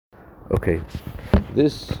Okay,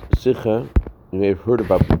 this sikha you may have heard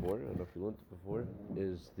about before. I don't know if you learned it before.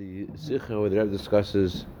 Is the sikha where the Rebbe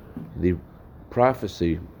discusses the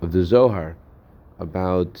prophecy of the Zohar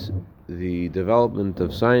about the development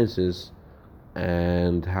of sciences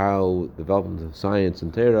and how development of science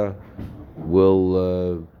and Torah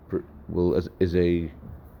will is the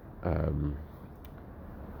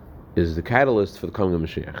catalyst for the coming of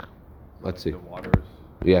Mashiach. Let's see. The waters.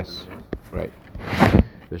 Yes, right.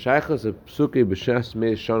 The Shaykhas of Psuki b'Shas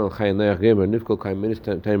Meis Shon al Chayin Leach Gemer Nifkol Kaim Minis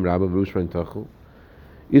Taim Rabba V'Rushman Tachul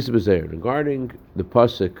Is Bezer regarding the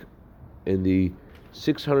pasuk in the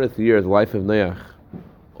 600th year of the life of Noach,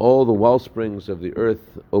 all the well springs of the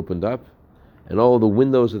earth opened up, and all the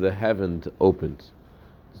windows of the heaven opened.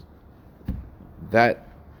 That,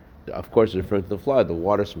 of course, is referring to the flood. The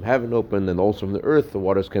waters from heaven opened, and also from the earth the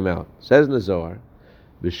waters came out. It says in the Zohar,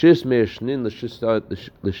 B'shis me'eshnin l'shisa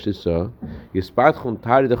yispatchun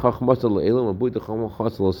tari d'chachmasa l'elam abui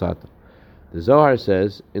d'chachmasa l'sata. The Zohar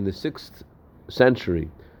says, in the 6th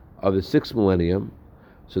century of the 6th millennium,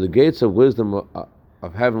 so the gates of wisdom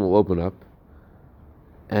of heaven will open up,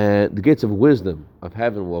 and the gates of wisdom of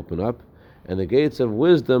heaven will open up, and the gates of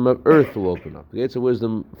wisdom of earth will open up. The gates of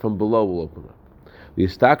wisdom from below will open up.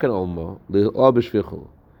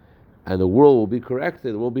 And the world will be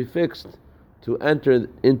corrected, will be fixed to enter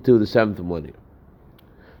into the 7th millennium.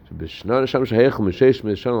 These in the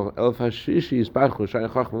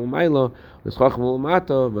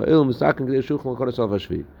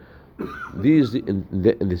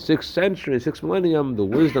 6th century, 6th millennium, the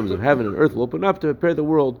wisdoms of heaven and earth will open up to prepare the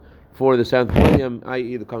world for the 7th millennium,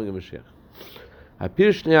 i.e. the coming of Mashiach.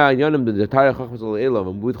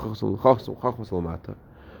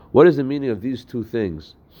 What is the meaning of these two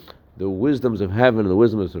things? The wisdoms of heaven and the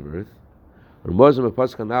wisdoms of earth. What is the meaning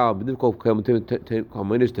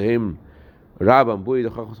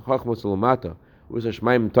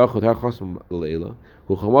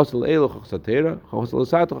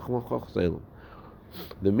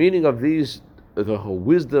of these, the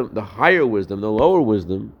wisdom, the higher wisdom, the lower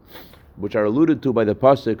wisdom, which are alluded to by the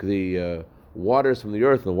pasuk, the waters from the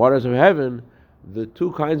earth and the waters of heaven? The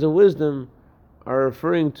two kinds of wisdom are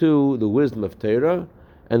referring to the wisdom of Torah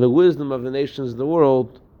and the wisdom of the nations of the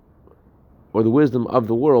world, or the wisdom of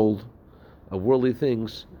the world, of worldly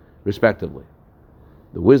things, respectively.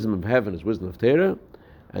 The wisdom of heaven is wisdom of Torah,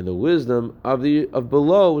 and the wisdom of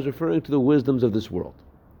below is referring to the wisdoms of this world.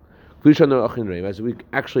 As we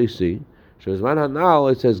actually see, it says,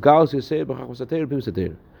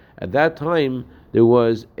 at that time there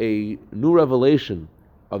was a new revelation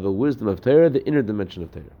of the wisdom of Torah, the inner dimension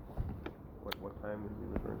of Torah. What time is he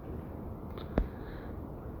referring to?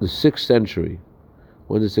 The 6th century.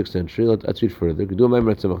 When the 6th century, let's read further. As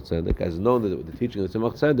known that the teaching of the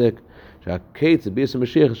Tzemach Tzedek,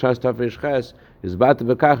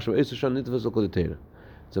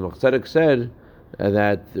 Tzemach Tzedek said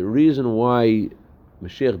that the reason why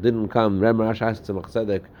Mashiach didn't come, Reb Marash asked Tzemach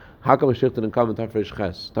Tzedek, how come Mashiach didn't come in Tafresh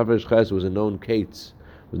Ches? Tafresh Ches was a known Kates,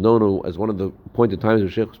 was known as one of the appointed times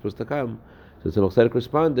Mashiach was supposed to come. So Tzemach Tzedek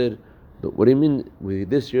responded, what do you mean?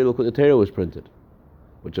 This year, look what the Torah was printed.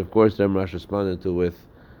 Which of course Reb Marash responded to with,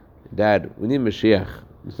 Dad, we need Mashiach.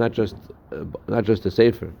 It's not just a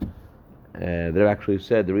sefer. They actually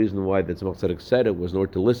said the reason why the Tzemach Tzedek said it was in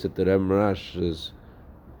order to elicit the Reb Marash's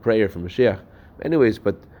prayer for Mashiach. Anyways,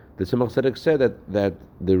 but the Tzemach Tzedek said that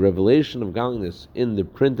the revelation of godliness in the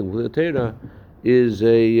printing of the Torah is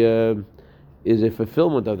a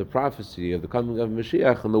fulfillment of the prophecy of the coming of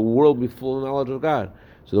Mashiach, and the world be full of knowledge of God.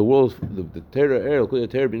 So the world, the Torah, the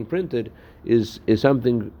Torah being printed, is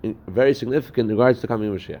something very significant in regards to the coming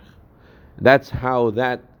of Mashiach. That's how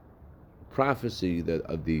that prophecy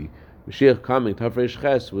of the Mashiach coming, Tafresh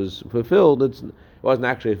Ches, was fulfilled. It wasn't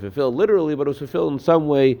actually fulfilled literally, but it was fulfilled in some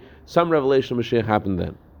way. Some revelation of Mashiach happened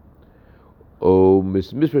then. A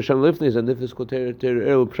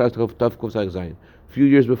few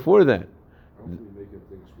years before that. Aren't we making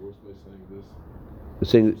things worse by saying this?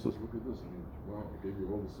 Saying, Look at this. Wow, I gave you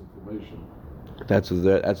all this information. that's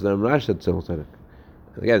the Rash said Tzemach Tzedek.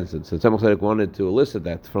 Again, so Tzemach Tzedek wanted to elicit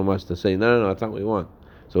that from us to say, no, that's not what we want.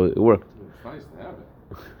 So it worked. It's nice to have it.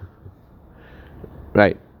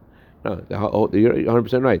 Right. No, you're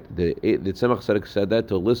 100% right. The Tzemach Tzedek said that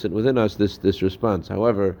to elicit within us this response.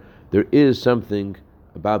 However, there is something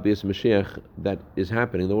about Bias Mashiach that is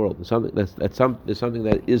happening in the world. There's something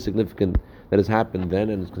that is significant that has happened then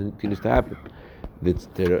and continues to happen. The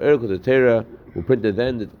Torah was printed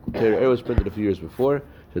then. The Torah was printed a few years before.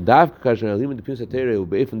 So Davka kasher alim the Pinsa Torah will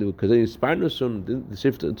be the because they sparno soon the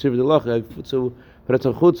shift the loch so for it's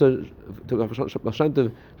a good so to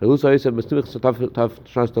verstanden so so ist es bestimmt so taf taf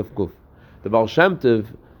kuf The Baal Shem Tov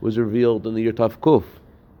was revealed in the year Tav Kuf,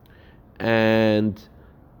 and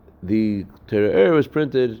the Torah was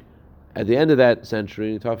printed at the end of that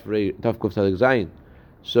century, Tav Kuf Tzadik Zayin.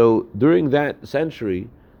 So during that century,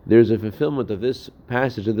 there's a fulfillment of this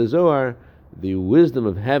passage of the Zohar. The wisdom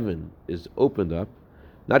of heaven is opened up.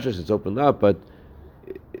 Not just it's opened up, but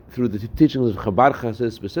through the teachings of Chabad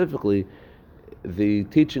Chassid specifically, the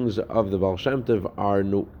teachings of the Baal Shem Tov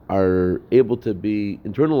are able to be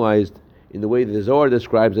internalized in the way that the Zohar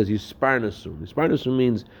describes as Yisparnasu. Yisparnasu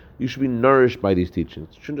means you should be nourished by these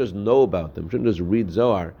teachings. You shouldn't just know about them. You shouldn't just read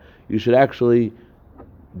Zohar. You should actually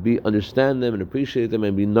understand them and appreciate them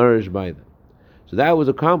and be nourished by them. So that was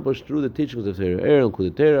accomplished through the teachings of Torah and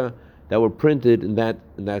Kudei Torah that were printed in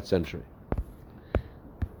that century.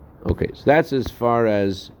 Okay, so that's as far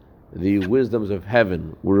as the wisdoms of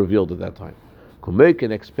heaven were revealed at that time.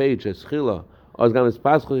 Next page, that's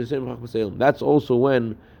also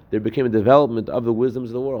when there became a development of the wisdoms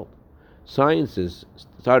of the world. Sciences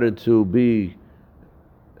started to be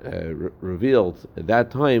revealed at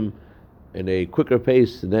that time in a quicker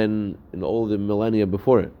pace than in all the millennia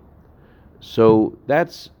before it. So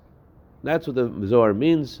that's what the Zohar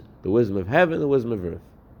means: the wisdom of heaven, the wisdom of earth.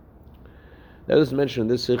 That is mentioned in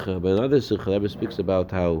this sikha, but another sikha Rebbe speaks about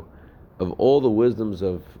how, of all the wisdoms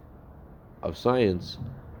of science,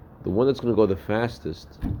 the one that's going to go the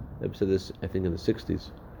fastest. Rebbe said this, I think, in the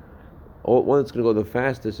 60s. One that's going to go the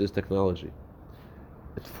fastest is technology.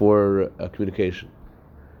 It's for communication,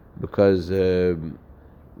 because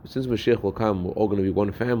since Mashiach will come, we're all going to be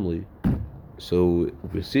one family. So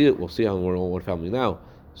if we see it, we'll see how we're all one family now.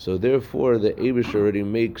 So therefore, the Eibush already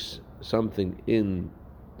makes something in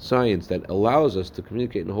science that allows us to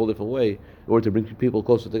communicate in a whole different way in order to bring people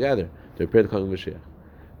closer together to prepare the coming of Mashiach.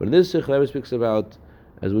 But in this Sikh, Rebbe speaks about,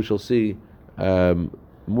 as we shall see,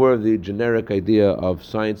 more of the generic idea of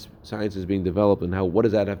science is being developed, and what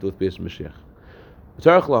does that have to do with Beis Mashiach?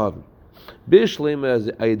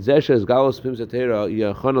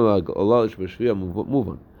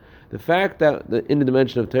 The fact that in the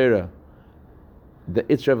dimension of Torah, that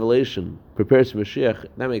its revelation prepares for Mashiach,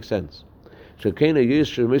 that makes sense. Since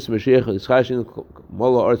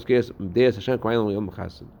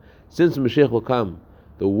Mashiach will come,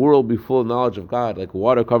 the world will be full of knowledge of God, like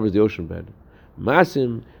water covers the ocean bed.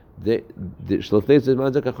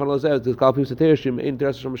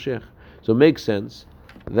 So it makes sense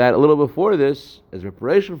that a little before this, as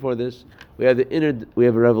preparation for this, we have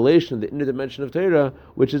a revelation of the inner dimension of Torah,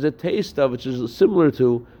 which is a taste of, which is similar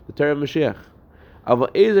to the Torah of Mashiach.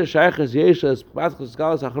 What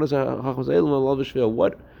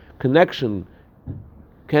connection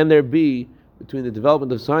can there be between the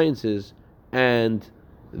development of sciences and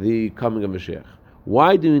the coming of Mashiach?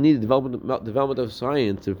 Why do we need the development of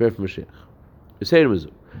science to prepare for Mashiach?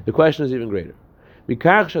 The question is even greater. The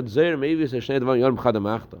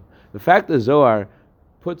fact that Zohar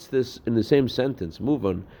puts this in the same sentence, move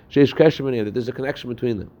on, that there's a connection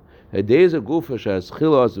between them. The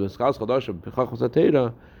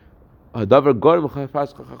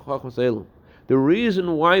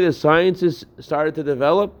reason why the sciences started to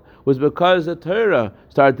develop was because the Torah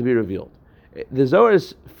started to be revealed. The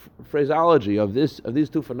Zohar's phraseology of these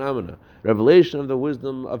two phenomena, revelation of the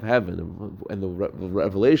wisdom of heaven and the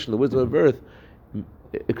revelation of the wisdom of earth,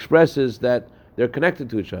 expresses that they're connected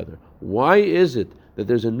to each other. Why is it that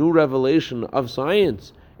there's a new revelation of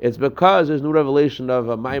science? It's because there's new revelation of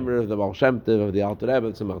a Maimer of the Baal Shem Tov, of the Alter Rebbe,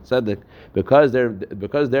 of Tzemach Tzedek,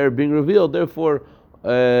 because they're being revealed. Therefore,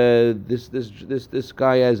 this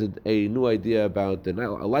guy has a new idea about a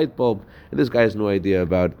light bulb, and this guy has no idea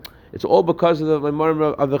about. It's all because of the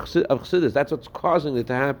Maimer of Chassidus. That's what's causing it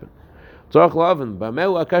to happen.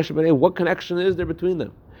 What connection is there between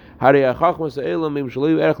them?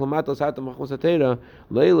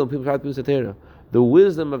 The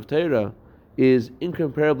wisdom of Torah is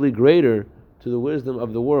incomparably greater to the wisdom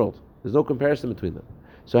of the world. There's no comparison between them.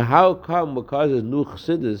 So how come, because there's new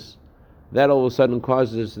chassidus, that all of a sudden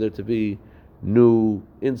causes there to be new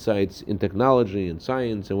insights in technology and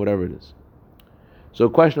science and whatever it is? So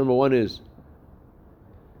question number one is,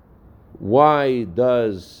 why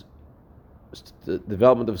does the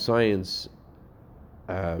development of science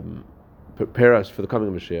prepare us for the coming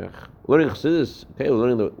of Mashiach? Learning Chassidus, okay,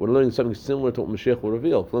 we're learning something similar to what Mashiach will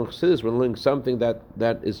reveal. Learning Chassidus, we're learning something that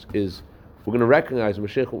is we're going to recognize when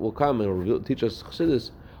Mashiach will come and teach us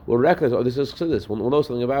Chassidus. We'll recognize, this is Chassidus. We'll know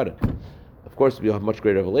something about it. Of course, we'll have much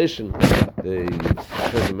greater revelation.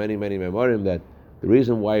 There's many memorim that the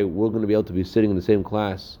reason why we're going to be able to be sitting in the same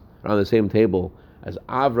class, around the same table as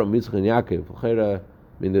Avram, Yitzchak, and Yaakov,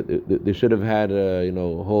 they should have had a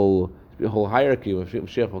whole hierarchy. When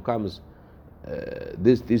Mashiach will come,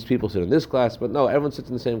 these people sit in this class, but no, everyone sits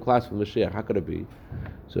in the same class with Mashiach. How could it be?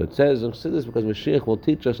 So it says in Chassidus because Mashiach will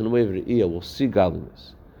teach us in a way of Re'iyah, we'll see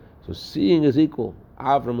godliness. So seeing is equal.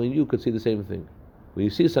 Avram and you could see the same thing. When you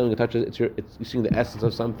see something, it touches. You're seeing the essence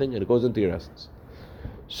of something, and it goes into your essence.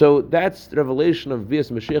 So that's the revelation of Bias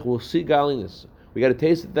Mashiach. We'll see godliness. We got to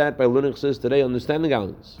taste that by learning Chassidus today, understanding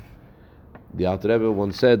godliness. The Alter Rebbe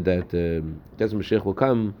once said that as Mashiach will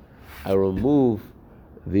come, I will remove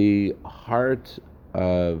the heart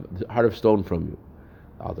of stone from you.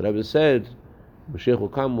 The Alter Rebbe said, Mashiach will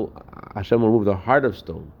come, Hashem will remove the heart of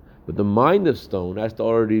stone, but the mind of stone has to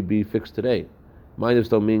already be fixed today. Mind of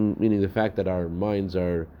stone meaning the fact that our minds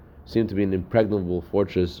seem to be an impregnable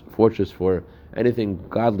fortress for anything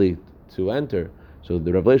godly to enter. So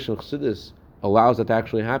the revelation of Chassidus allows that to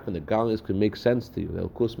actually happen. That godliness can make sense to you. The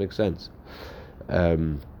Elkus makes sense.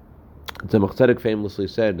 Tzemach Tzedek famously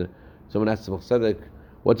said, someone asked Tzemach Tzedek,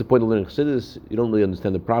 what's the point of learning Chassidus? You don't really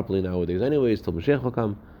understand it properly nowadays anyways, till Mashiach will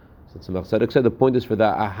come. So Tzemach Tzedek said the point is for the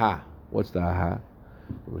aha. What's the aha?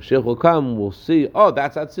 When Mashiach will come, we'll see, oh,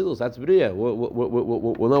 that's Atzilus, that's B'riyah.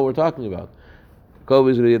 We'll know what we're talking about.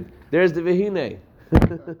 There's the Vehine.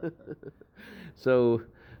 So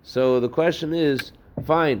the question is,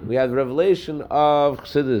 fine, we have the revelation of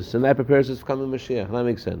Chassidus, and that prepares us for coming Mashiach. That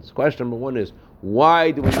makes sense. Question number one is,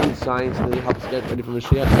 why do we need science to help us get ready for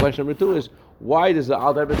Mashiach? Question number two is, why does the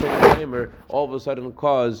Alter Rebbe Timer all of a sudden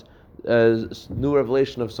cause new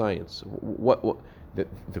revelation of science? The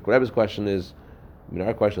Rebbe's question is,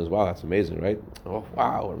 our question is, wow, that's amazing, right? Oh,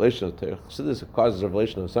 wow, revelation of Chassidus causes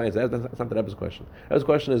revelation of science. That's not the Rebbe's question. The Rebbe's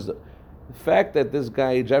question is, the fact that this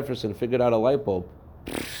guy Jefferson figured out a light bulb,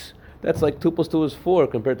 that's like 2 + 2 is 4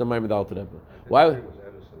 compared to Maimon Alter Rebbe. Why?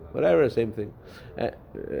 Whatever, same thing.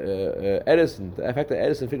 Edison, the fact that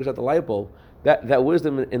Edison figures out the light bulb, that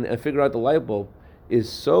wisdom in figuring out the light bulb is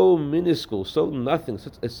so minuscule, so nothing.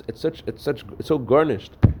 It's so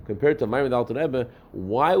garnished compared to Maimon Alter Rebbe.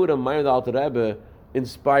 Why would a Maimon Alter Rebbe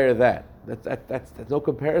inspire that? That's no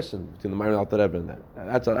comparison between the Maimon Alter Rebbe and that.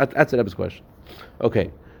 That's the Rebbe's question.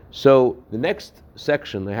 Okay, so the next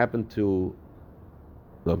section I happen to.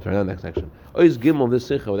 No, I'm sorry, not the next section. Ois Gimel, this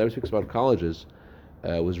Sikha, whenever it speaks about colleges,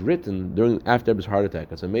 was written after Rebbe's heart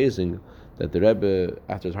attack. It's amazing that the Rebbe,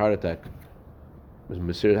 after his heart attack, had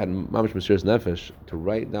Mamash Mesiras Nefesh to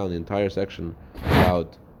write down the entire section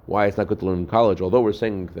about why it's not good to learn in college. Although we're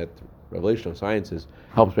saying that revelation of sciences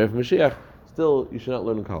helps prepare for Mashiach, still you should not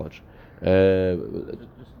learn in college.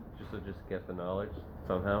 Just get the knowledge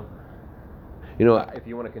somehow. If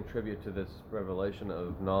you want to contribute to this revelation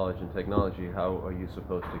of knowledge and technology, how are you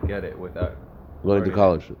supposed to get it without going to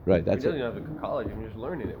college? Right, that's it. You don't have to go to college, you're just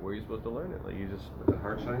learning it. Where are you supposed to learn it? The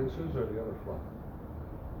hard sciences or the other fluff?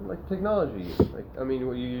 Like technology.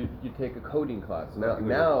 You take a coding class.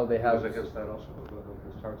 Now they have. Goes against that also,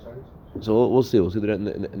 the hard sciences? So we'll see. We'll see that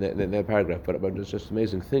in that paragraph. But it's just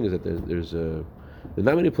amazing thing is that there's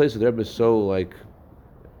not many places the Rebbe is so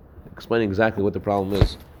explaining exactly what the problem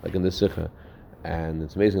is, like in this Sikha. And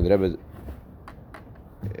it's amazing that Rebbe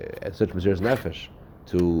had such Mesiras Nefesh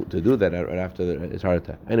to do that right after his heart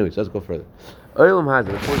attack. Anyways, let's go further. Oilam has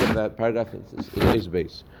it. Before we get to that paragraph, it's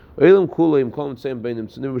base. Oilam Kula Im Same Beinim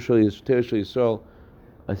Tzniv Yisrael.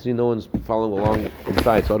 I see no one's following along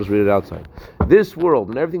inside, so I'll just read it outside. This world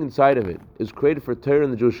and everything inside of it is created for Torah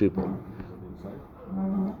and the Jewish people.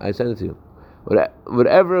 I send it to you.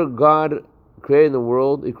 Whatever God created in the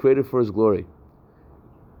world, He created for His glory.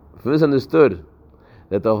 From this understood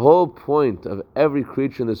that the whole point of every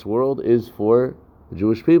creature in this world is for the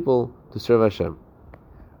Jewish people to serve Hashem.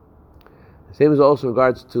 The same is also in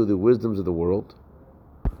regards to the wisdoms of the world,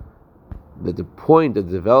 that the point of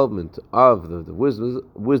the development of the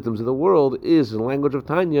wisdoms of the world is in the language of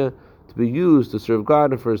Tanya to be used to serve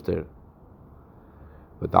God and for His Torah.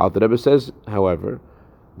 But the Alter Rebbe says, however,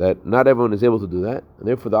 that not everyone is able to do that, and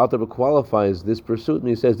therefore the Alter Rebbe qualifies this pursuit, and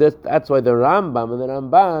he says that's why the Rambam and the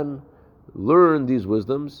Ramban learn these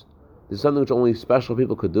wisdoms. This is something which only special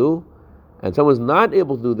people could do, and someone's not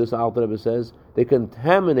able to do this, Alter Rebbe says, they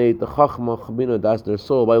contaminate the Chachma Chabina Das, their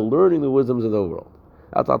soul, by learning the wisdoms of the world.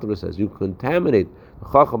 That's what Alter Rebbe says. You contaminate the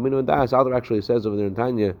Chachma Das. Alter actually says over there in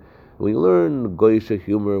Tanya, when you learn Goyisha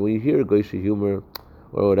humor, when you hear Goyisha humor,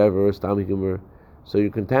 or whatever, Stam humor, so you're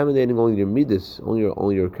contaminating only your midas,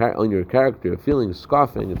 only your character, your feelings,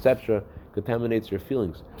 scoffing, etc. contaminates your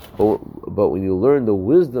feelings. But when you learn the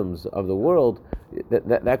wisdoms of the world,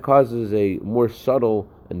 that causes a more subtle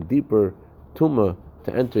and deeper tumah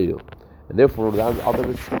to enter you. And therefore, the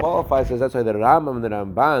Alter qualifies says that's why the Rambam and the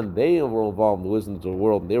Ramban, they were involved in the wisdoms of the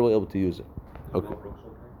world, and they were able to use it. Okay.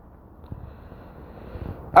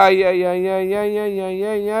 Okay.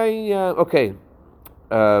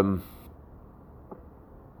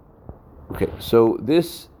 Okay, so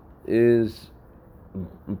this is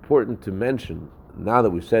important to mention, now that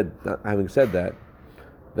we've said, having said that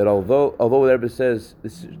although the Rebbe says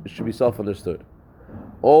this should be self-understood,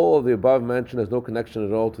 all of the above mentioned has no connection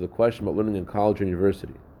at all to the question about learning in college or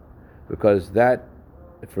university, because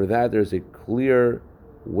for that there's a clear,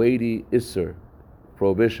 weighty isser,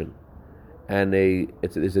 prohibition, and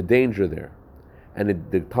there's a danger there. And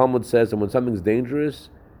the Talmud says that when something's dangerous,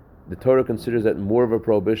 the Torah considers that more of a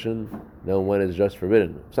prohibition than when it's just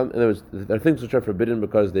forbidden. In other words, there are things which are forbidden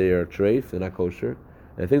because they are treif, they're not kosher,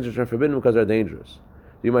 and things which are forbidden because they're dangerous.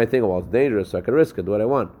 You might think, well, it's dangerous, so I can risk it, do what I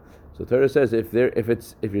want. So Torah says if you're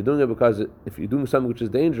doing it if you're doing something which is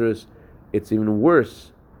dangerous, it's even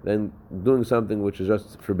worse than doing something which is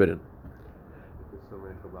just forbidden. There's so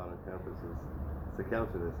many Chabad on campuses to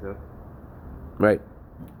counter this, yeah? Right.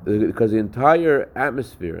 Because the entire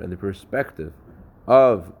atmosphere and the perspective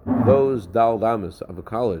of those Dal Damas of a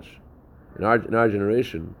college in our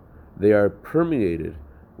generation, they are permeated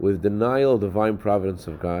with denial of the divine providence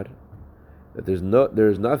of God, that there's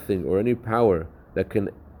nothing or any power that can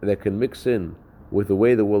mix in with the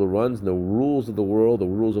way the world runs, and the rules of the world, the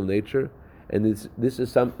rules of nature. And this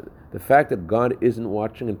is the fact that God isn't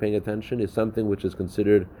watching and paying attention is something which is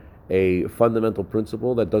considered a fundamental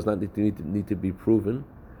principle that does not need to be proven,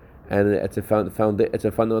 and it's a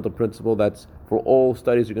fundamental principle that's for all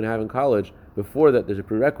studies you're going to have in college. Before that, there's a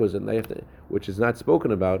prerequisite, which is not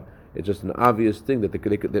spoken about. It's just an obvious thing that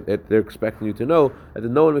they're expecting you to know, that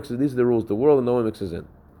no one mixes. These are the rules of the world, and no one mixes in.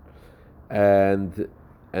 And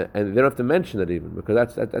they don't have to mention it even,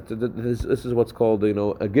 because this is what's called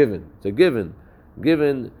a given. It's a given.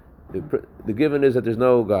 The given is that there's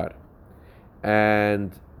no God,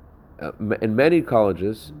 and in many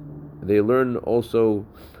colleges they learn also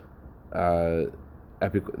idol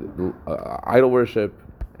worship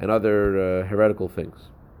and other heretical things.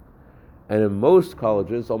 And in most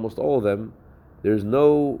colleges, almost all of them, there are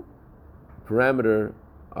no parameters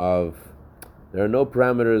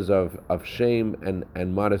of shame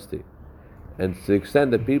and modesty. And to the extent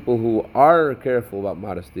that people who are careful about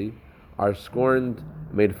modesty are scorned,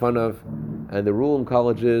 made fun of, and the rule in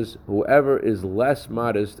college is whoever is less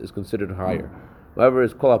modest is considered higher. Whoever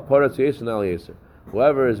is called aparat yeser al yeser,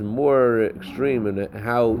 whoever is more extreme in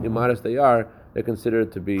how immodest they are, they're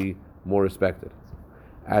considered to be more respected.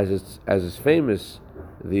 As is famous,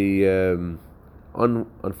 the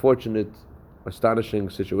unfortunate, astonishing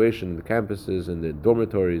situation in the campuses and the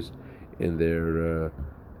dormitories, there's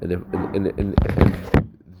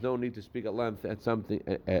no need to speak at length at something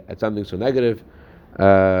so negative.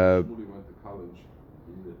 Shmuly went to college.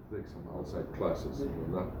 He needed to take some outside classes,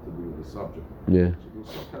 not to do with the subject. Yeah. So it was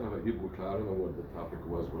some kind of a Hebrew class. I don't know what the topic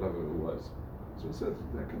was, whatever it was. So he said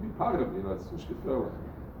that can be part of it. It's Mishkefela.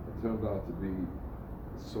 It turned out to be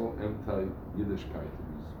so anti-Yiddishkeit.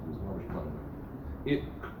 It was not much part of it. It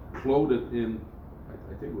clothed in, I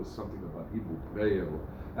think it was something about Hebrew prayer, or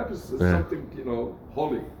something,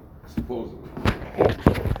 holy, supposedly.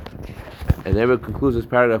 And Rebbe concludes this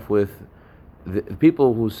paragraph with the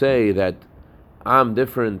people who say that I'm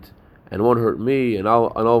different and won't hurt me and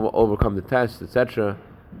I'll overcome the test, etc.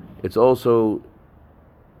 It's also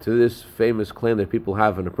to this famous claim that people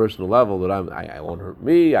have on a personal level that I won't hurt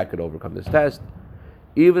me, I could overcome this test.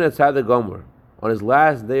 Even at Tzaddik Gomer, on his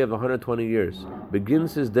last day of 120 years,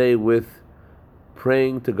 begins his day with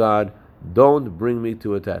praying to God, don't bring me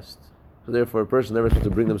to a test. So therefore, a person never supposed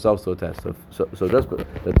to bring themselves to a test. So just the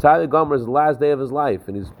Tzaddik Gomer is the last day of his life,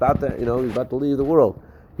 and he's about to leave the world.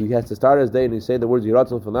 He has to start his day and he say the words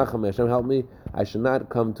Yiratzon Fanacham, Hashem help me. I should not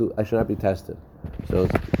be tested. So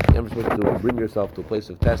you're never supposed to bring yourself to a place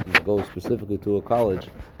of testing, to go specifically to a college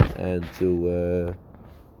and to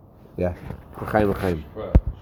L'chaim. Right.